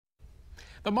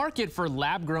The market for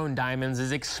lab-grown diamonds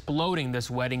is exploding this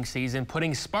wedding season,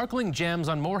 putting sparkling gems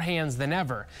on more hands than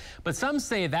ever. But some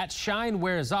say that shine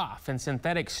wears off and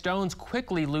synthetic stones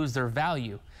quickly lose their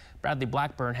value. Bradley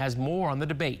Blackburn has more on the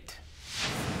debate.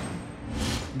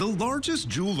 The largest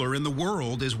jeweler in the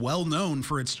world is well known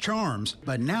for its charms,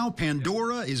 but now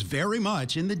Pandora is very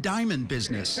much in the diamond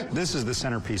business. This is the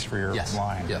centerpiece for your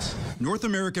line. Yes. North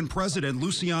American President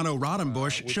Luciano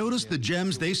Roddenbush showed us the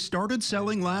gems they started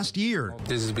selling last year.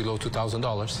 This is below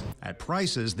 $2,000. At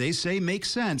prices they say make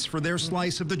sense for their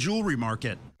slice of the jewelry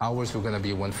market. Ours were going to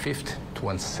be 1/5 to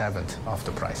 1/7 of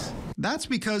the price. That's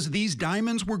because these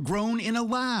diamonds were grown in a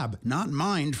lab, not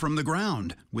mined from the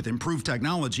ground. With improved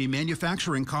technology,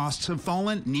 manufacturing costs have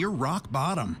fallen near rock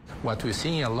bottom. What we're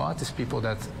seeing a lot is people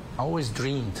that always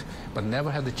dreamed but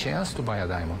never had the chance to buy a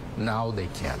diamond. Now they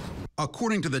can.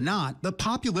 According to The Knot, the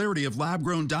popularity of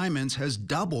lab-grown diamonds has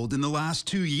doubled in the last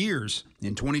 2 years.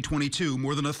 In 2022,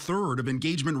 more than a third of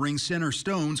engagement ring center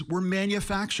stones were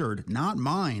manufactured, not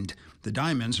mined. The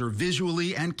diamonds are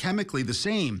visually and chemically the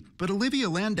same, but Olivia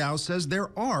Landau says there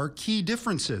are key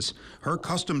differences. Her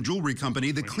custom jewelry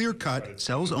company, The Clear Cut,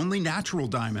 sells only natural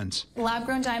diamonds.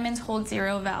 Lab-grown diamonds hold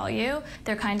zero value.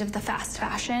 They're kind of the fast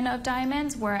fashion of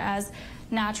diamonds, whereas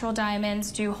natural diamonds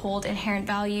do hold inherent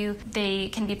value. They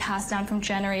can be passed down from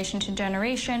generation to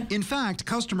generation. In fact,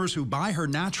 customers who buy her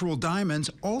natural diamonds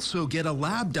also get a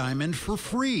lab diamond for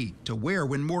free to wear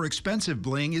when more expensive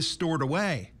bling is stored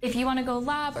away. If you want to go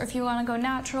lab or if you want to go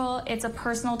natural, it's a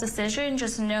personal decision.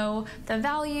 Just know the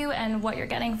value and what you're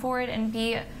getting for it and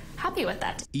be happy with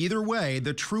that. Either way,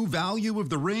 the true value of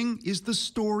the ring is the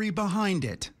story behind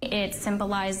it. It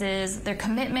symbolizes their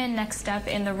commitment, next step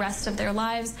in the rest of their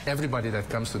lives. Everybody that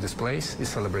comes to this place is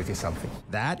celebrating something.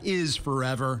 That is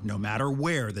forever, no matter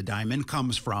where the diamond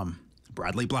comes from.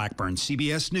 Bradley Blackburn,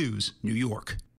 CBS News, New York.